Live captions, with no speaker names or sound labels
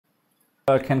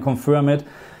can confirm it.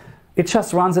 It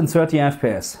just runs in 30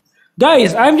 FPS.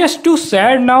 Guys, I'm just too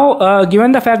sad now,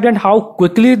 given the fact that how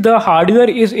quickly the hardware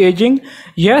is aging.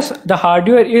 Yes, the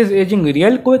hardware is aging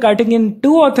real quick. I think in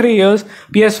 2 or 3 years,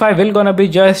 PS5 will gonna be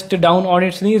just down on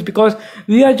its knees, because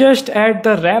we are just at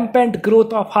the rampant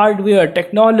growth of hardware,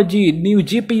 technology, new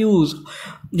GPUs.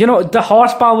 You know, the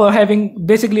horsepower having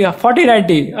basically a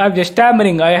 4090. I'm just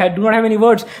stammering. Do not have any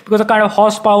words, because the kind of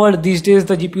horsepower these days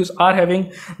the GPUs are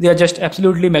having, they are just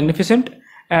absolutely magnificent.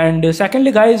 And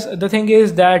secondly, guys, the thing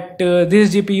is that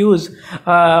these GPUs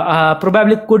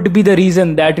probably could be the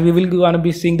reason that we will gonna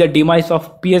be seeing the demise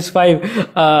of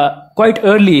PS5 quite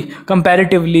early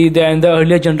comparatively than the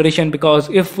earlier generation, because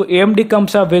if AMD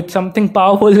comes up with something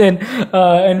powerful than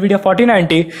Nvidia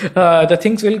 4090, the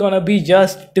things will gonna be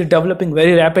just developing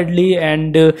very rapidly.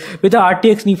 And with the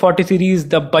RTX 40 series,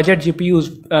 the budget GPUs,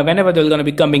 whenever they're gonna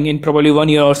be coming in probably 1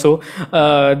 year or so,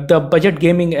 the budget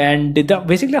gaming and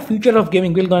basically the future of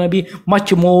gaming will gonna be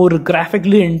much more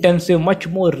graphically intensive, much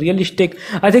more realistic.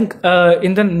 I think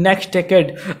in the next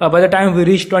decade, by the time we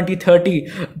reach 2030,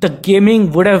 the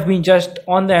gaming would have been just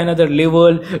on the another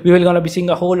level. We will gonna be seeing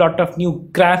a whole lot of new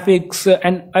graphics,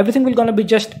 and everything will gonna be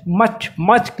just much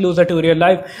closer to real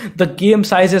life. The game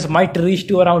sizes might reach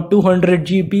to around 200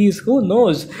 GBs, who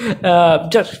knows.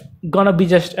 Just gonna be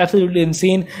just absolutely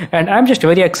insane, and I'm just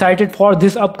very excited for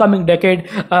this upcoming decade.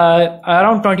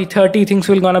 Around 2030, things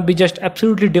will gonna be just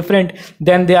absolutely different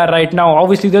than they are right now.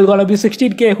 Obviously there's gonna be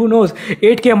 16K, who knows,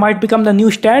 8K might become the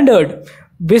new standard.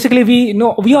 Basically, we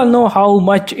all know how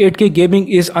much 8K gaming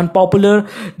is unpopular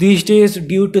these days,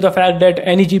 due to the fact that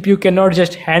any GPU cannot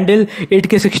just handle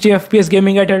 8K 60 FPS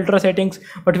gaming at ultra settings.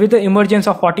 But with the emergence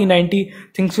of 4090,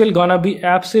 things will gonna be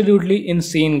absolutely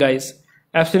insane, guys.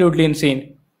 Absolutely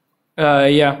insane.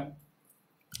 Yeah,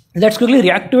 let's quickly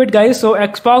react to it, guys. So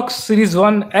Xbox Series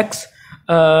One X,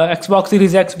 Xbox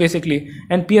Series X basically,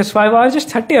 and PS5 are just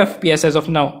 30 FPS as of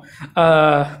now,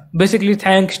 basically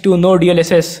thanks to no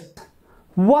DLSS.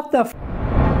 What the f?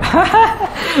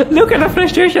 Look at the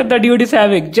frustration the dude is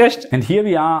having. And here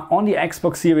we are on the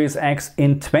Xbox Series X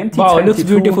in 2022. Wow, it looks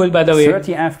beautiful, by the way.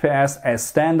 30 FPS as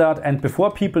standard. And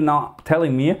before people now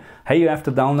telling me, hey, you have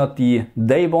to download the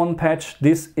day one patch,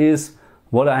 this is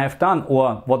what I have done,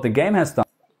 or what the game has done.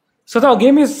 So the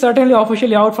game is certainly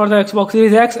officially out for the Xbox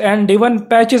Series X, and day one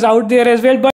patch is out there as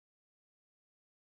well. But